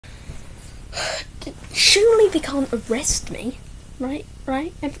Surely they can't arrest me, right?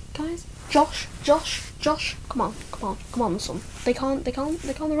 Guys, Josh, come on, son. They can't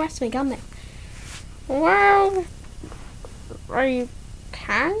arrest me, can they? Well, I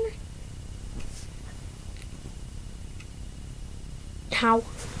can. How?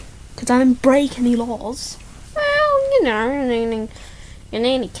 Because I didn't break any laws. Well, you know, you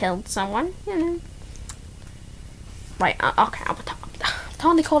nearly killed someone, you know. Right, okay, I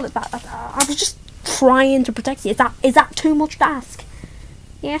can't call it that. I was just trying to protect you. Is that too much to ask?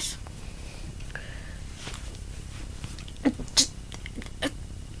 Yes.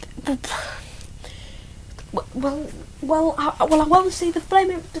 Well, I want to see the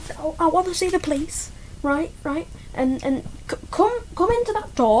flaming. I want to see the police, right, and come into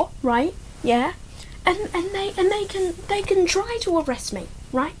that door, right, yeah, and they can try to arrest me,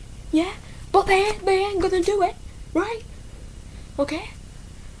 right, yeah, but they ain't gonna do it, right, okay.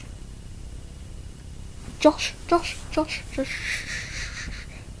 Josh,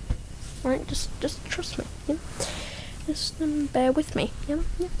 right, just trust me, you know, just bear with me, you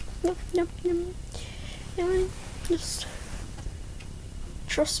know, no, just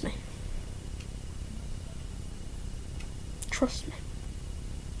trust me. Trust me.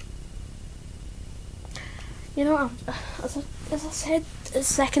 You know, as I said a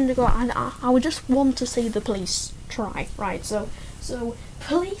second ago, I would just want to see the police try, right? So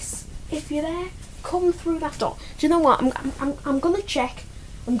police, if you're there, come through that door. Do you know what? I'm gonna check.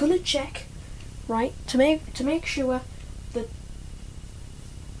 Right, to make sure that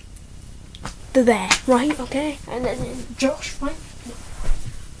they're there, right? Okay, and then Josh, right?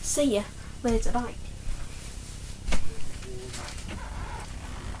 See ya later, bye.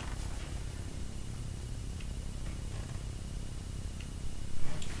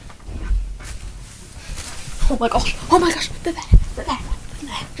 Oh my gosh, they're there.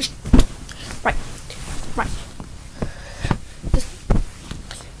 Just right. Just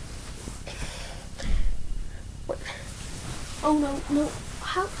what? Oh no.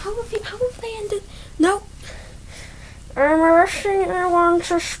 How have they ended? No. I'm arresting anyone on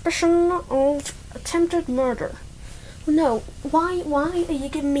suspicion of attempted murder. No. Why are you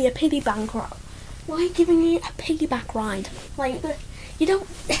giving me a piggyback ride? Why are you giving me a piggyback ride? Like you don't.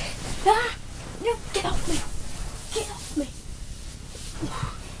 No, get off me. Get off me.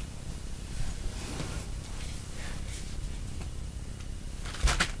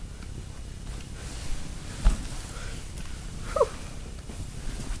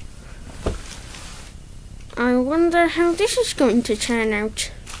 I wonder how this is going to turn out.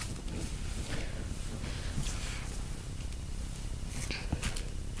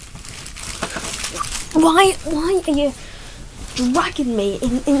 Why are you dragging me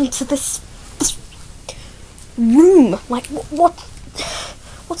into this room? Like what's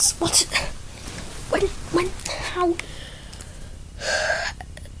when how?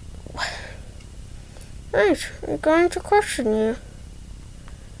 Right, I'm going to question you.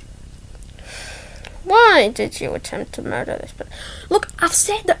 Why did you attempt to murder this person? Look, I've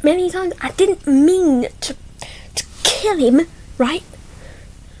said that many times. I didn't mean to kill him, right?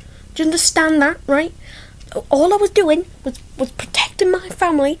 Do you understand that, right? All I was doing was protecting my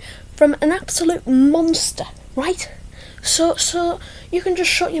family from an absolute monster, right? So you can just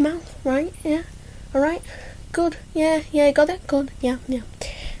shut your mouth, right? Yeah, all right, good. Yeah, got it. Good. Yeah.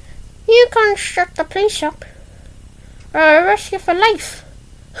 You can't shut the police up, or I'll arrest you for life.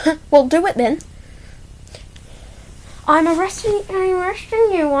 Well, do it then. I'm arresting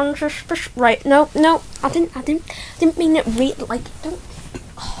you on suspicion. Right? No, I didn't mean it. Like, don't.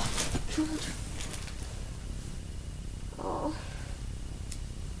 Oh.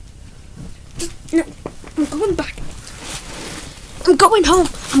 No, I'm going back. I'm going home.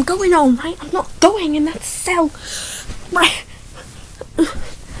 Right? I'm not going in that cell. Right.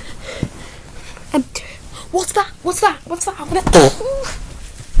 What's that? I'm gonna.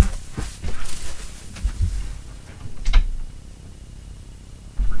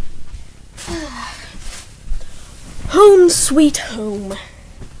 Home sweet home.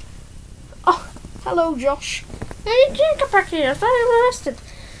 Oh, hello, Josh. Hey, get back here. I thought you were arrested.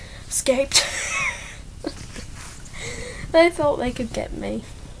 Escaped. They thought they could get me.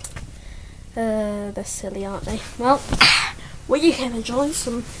 They're silly, aren't they? Well, we can enjoy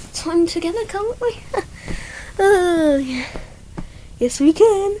some time together, can't we? Yeah. Yes, we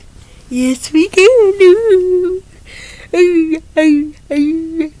can. Yes, we can.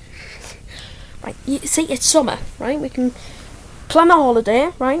 Right, you see, it's summer, right? We can plan a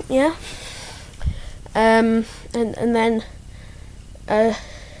holiday, right? Yeah. And then,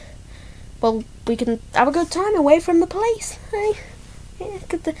 well, we can have a good time away from the police, hey?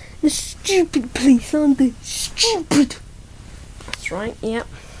 Look at the stupid police, aren't they? Stupid. That's right, yep.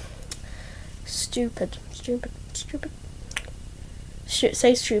 Stupid.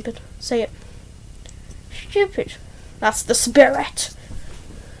 Say stupid. Say it. Stupid. That's the spirit.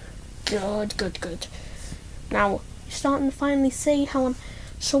 Good. Now, you're starting to finally see how I'm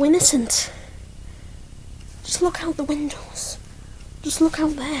so innocent. Just look out the windows. Just look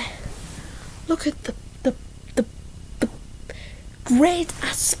out there. Look at the great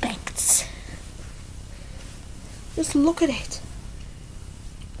aspects. Just look at it.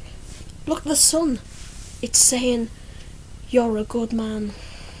 Look at the sun. It's saying, you're a good man.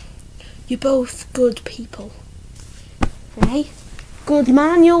 You're both good people. Hey? Good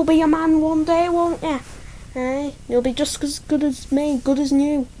man, you'll be a man one day, won't you? Hey? You'll be just as good as me, good as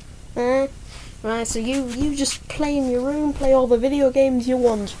new. Hey? Right, so you just play in your room, play all the video games you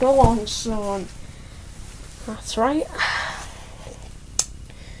want. Go on, son. That's right.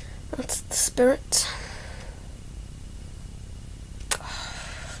 That's the spirit.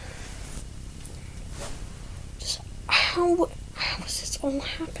 Just how is this all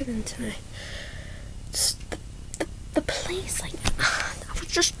happening to me? Just the police, like, I was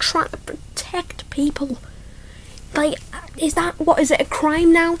just trying to protect people. Like, is it a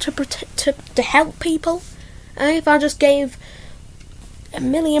crime now to protect, to help people? If I just gave £1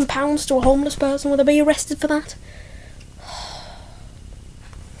 million to a homeless person, would I be arrested for that?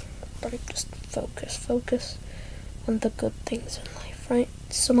 But just focus on the good things in life, right?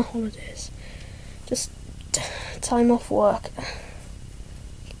 Summer holidays, just time off work.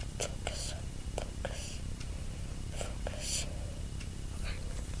 Focus.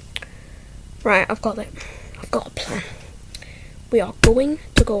 Right, I've got it. I've got a plan. We are going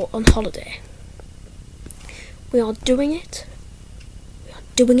to go on holiday. We are doing it.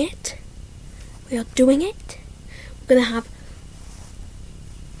 We're going to have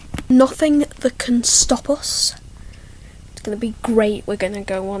nothing that can stop us. It's going to be great. We're going to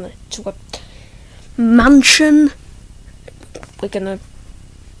go on to a mansion. We're going to...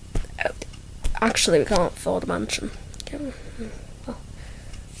 Actually, we can't afford a mansion.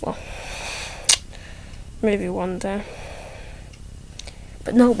 Well, maybe one day.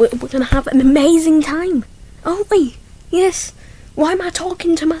 But no, we're going to have an amazing time, aren't we? Yes. Why am I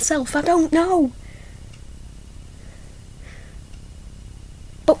talking to myself? I don't know.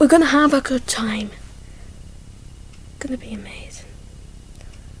 But we're going to have a good time. It's going to be amazing.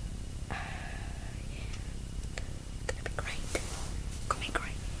 Yeah. It's going to be great. It's going to be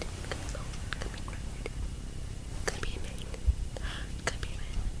great. It's going to be great. It's going to be amazing. It's going to be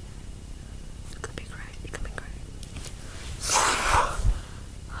amazing. It's going to be great. It's going to be great.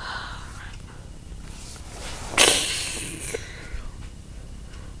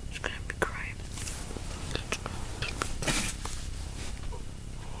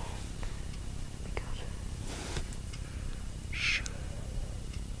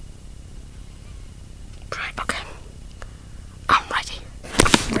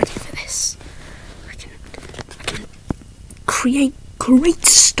 Create great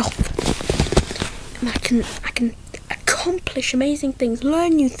stuff, and I can accomplish amazing things,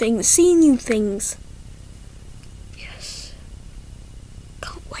 learn new things, see new things. Yes,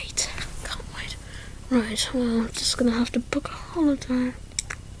 can't wait. Right, well, I'm just gonna have to book a holiday.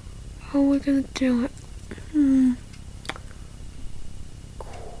 How are we gonna do it? You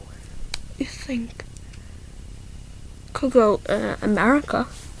think? Could go America,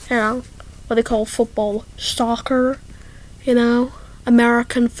 you know, what they call football, soccer. You know,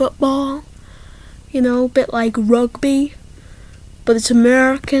 American football, you know, a bit like rugby, but it's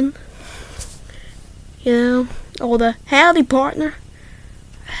American, you know, or the howdy partner.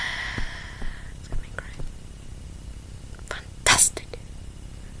 It's gonna be great. Fantastic.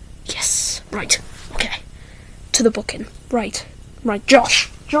 Yes, right, okay, to the booking, right, Josh.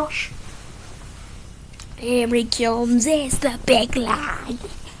 Here he comes, it's the big lad.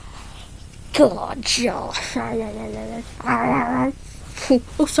 God, Josh.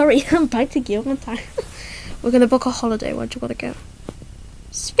 Oh, sorry, I'm biting you one time. We're gonna book a holiday. Where do you want to go?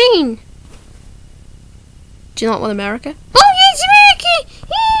 Spain. Do you not want America? Oh, yes, America!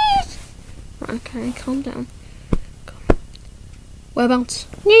 Yes! Okay, calm down. Whereabouts?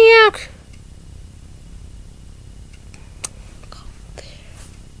 New York.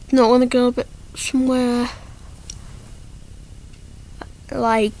 Not want to go a bit somewhere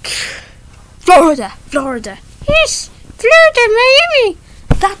like Florida. Yes, Florida, Miami.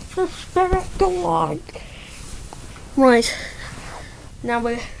 That's the spirit. Go on. Right. Now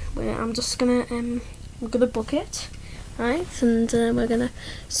I'm just gonna book it. right? And we're gonna.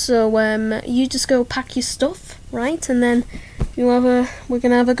 So you just go pack your stuff, right? And then we're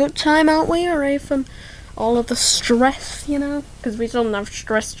gonna have a good time, aren't we? Away from all of the stress, you know, because we don't have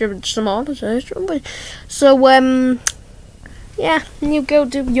stress during summer holidays, don't we? So yeah, you go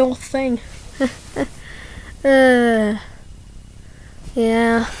do your thing. Yeah.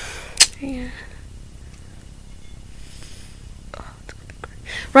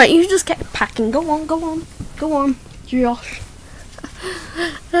 Right, you just get packing. Go on, Josh.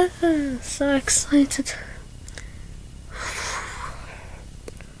 So excited.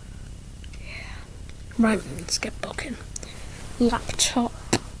 Right, let's get booking. Laptop.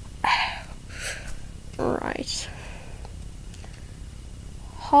 Right.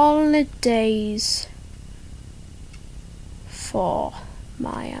 Holidays for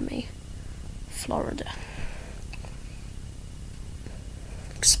Miami, Florida.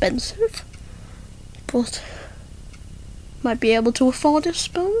 Expensive, but might be able to afford it, I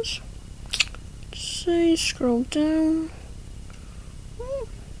suppose. See, scroll down.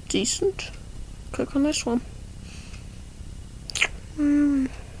 Decent. Click on this one.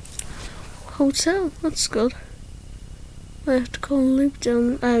 Hotel, that's good. I have to call Luke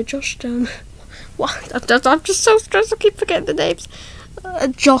down, Josh down. What? I'm just so stressed, I keep forgetting the names.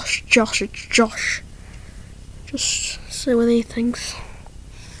 Josh, it's Josh. Just see what he thinks.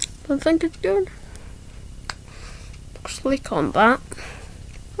 I think it's good. Click on that.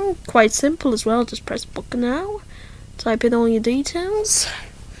 Oh, quite simple as well, just press book now. Type in all your details.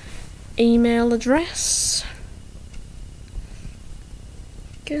 Email address.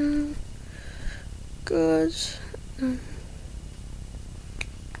 Go. Good.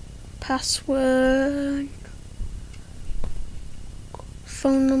 Password.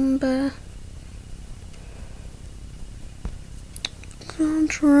 Phone number.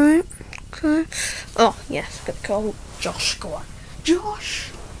 That's right. Okay. Oh, yes, gotta call Josh. Go on.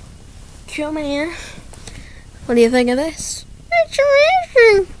 Josh! Come here. What do you think of this? It's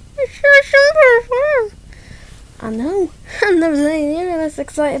amazing! It's so simple as well. I know. I've never seen you this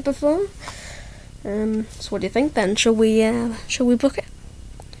excited before. So what do you think then? Shall we book it?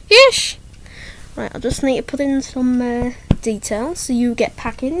 Yes! Right, I just need to put in some details so you get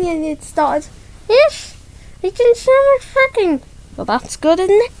packing and get started. Yes! It's in so much packing. Well, that's good,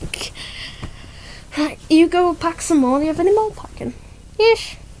 isn't it? Right, you go pack some more. Do you have any more packing?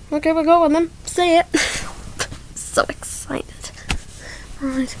 Yes. Okay, we're going then. See it. So excited.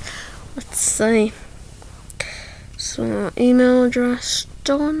 Right, let's see. So, email address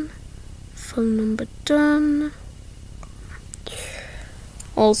done. Phone number done.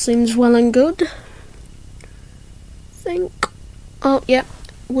 All seems well and good. Oh, yeah.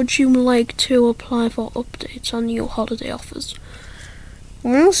 Would you like to apply for updates on your holiday offers?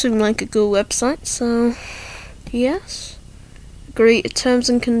 Well, seems like a good website, so yes. Agree to terms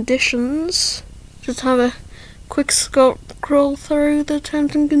and conditions. Just have a quick scroll through the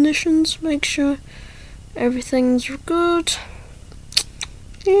terms and conditions, make sure everything's good.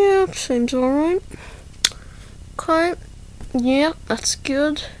 Yeah, seems alright. Okay. Yeah, that's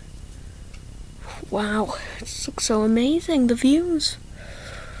good. Wow, it looks so amazing, the views.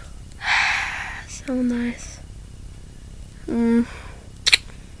 So nice.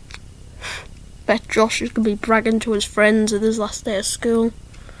 Bet Josh is going to be bragging to his friends at his last day of school.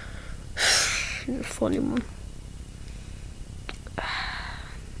 He's a funny one.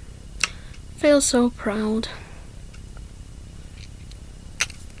 Feel so proud.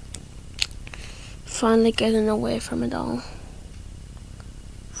 Finally getting away from it all.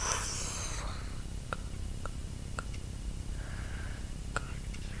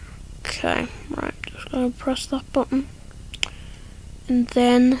 Okay, right, just gotta press that button. And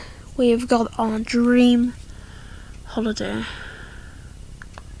then we've got our dream holiday.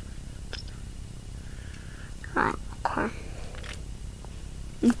 Right, okay.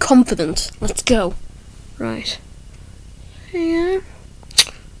 I'm confident. Let's go. Right. Here.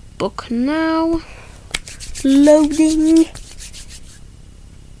 Book now. Loading.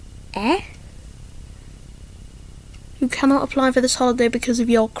 You cannot apply for this holiday because of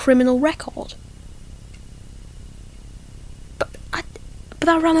your criminal record. But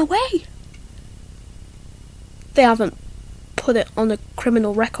I ran away. They haven't put it on a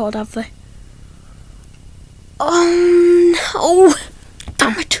criminal record, have they? Oh no!